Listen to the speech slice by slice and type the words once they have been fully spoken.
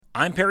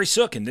I'm Perry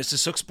Sook, and this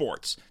is Sook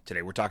Sports.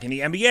 Today we're talking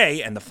the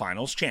NBA and the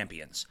Finals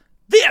champions.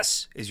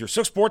 This is your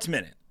Sook Sports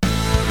Minute.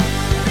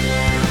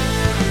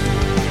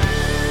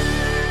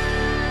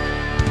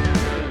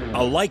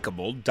 A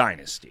likable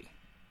dynasty.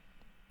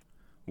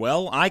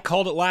 Well, I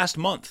called it last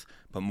month,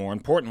 but more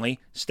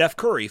importantly, Steph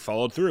Curry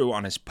followed through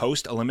on his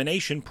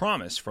post-elimination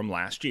promise from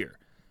last year.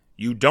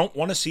 You don't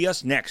want to see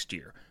us next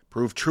year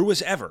prove true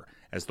as ever,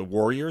 as the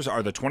Warriors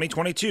are the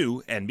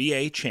 2022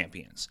 NBA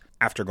champions.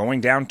 After going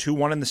down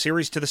 2-1 in the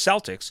series to the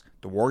Celtics,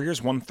 the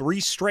Warriors won 3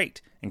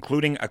 straight,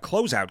 including a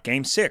closeout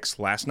Game 6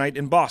 last night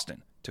in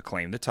Boston, to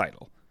claim the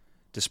title.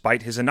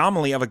 Despite his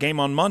anomaly of a game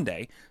on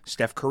Monday,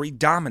 Steph Curry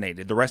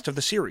dominated the rest of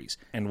the series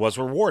and was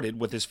rewarded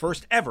with his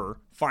first ever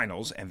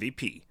Finals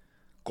MVP.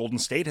 Golden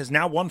State has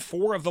now won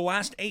 4 of the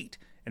last 8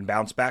 and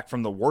bounced back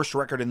from the worst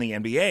record in the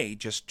NBA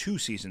just 2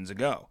 seasons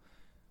ago.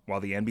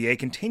 While the NBA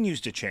continues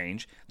to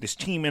change, this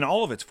team in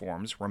all of its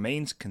forms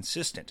remains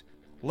consistent,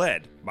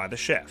 led by the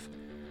chef.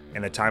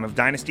 In a time of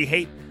dynasty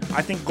hate,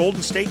 I think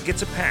Golden State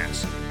gets a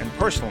pass, and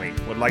personally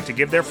would like to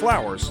give their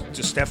flowers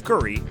to Steph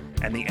Curry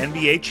and the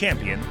NBA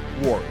champion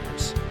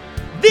Warriors.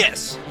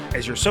 This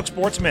is your Sook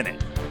Sports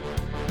Minute.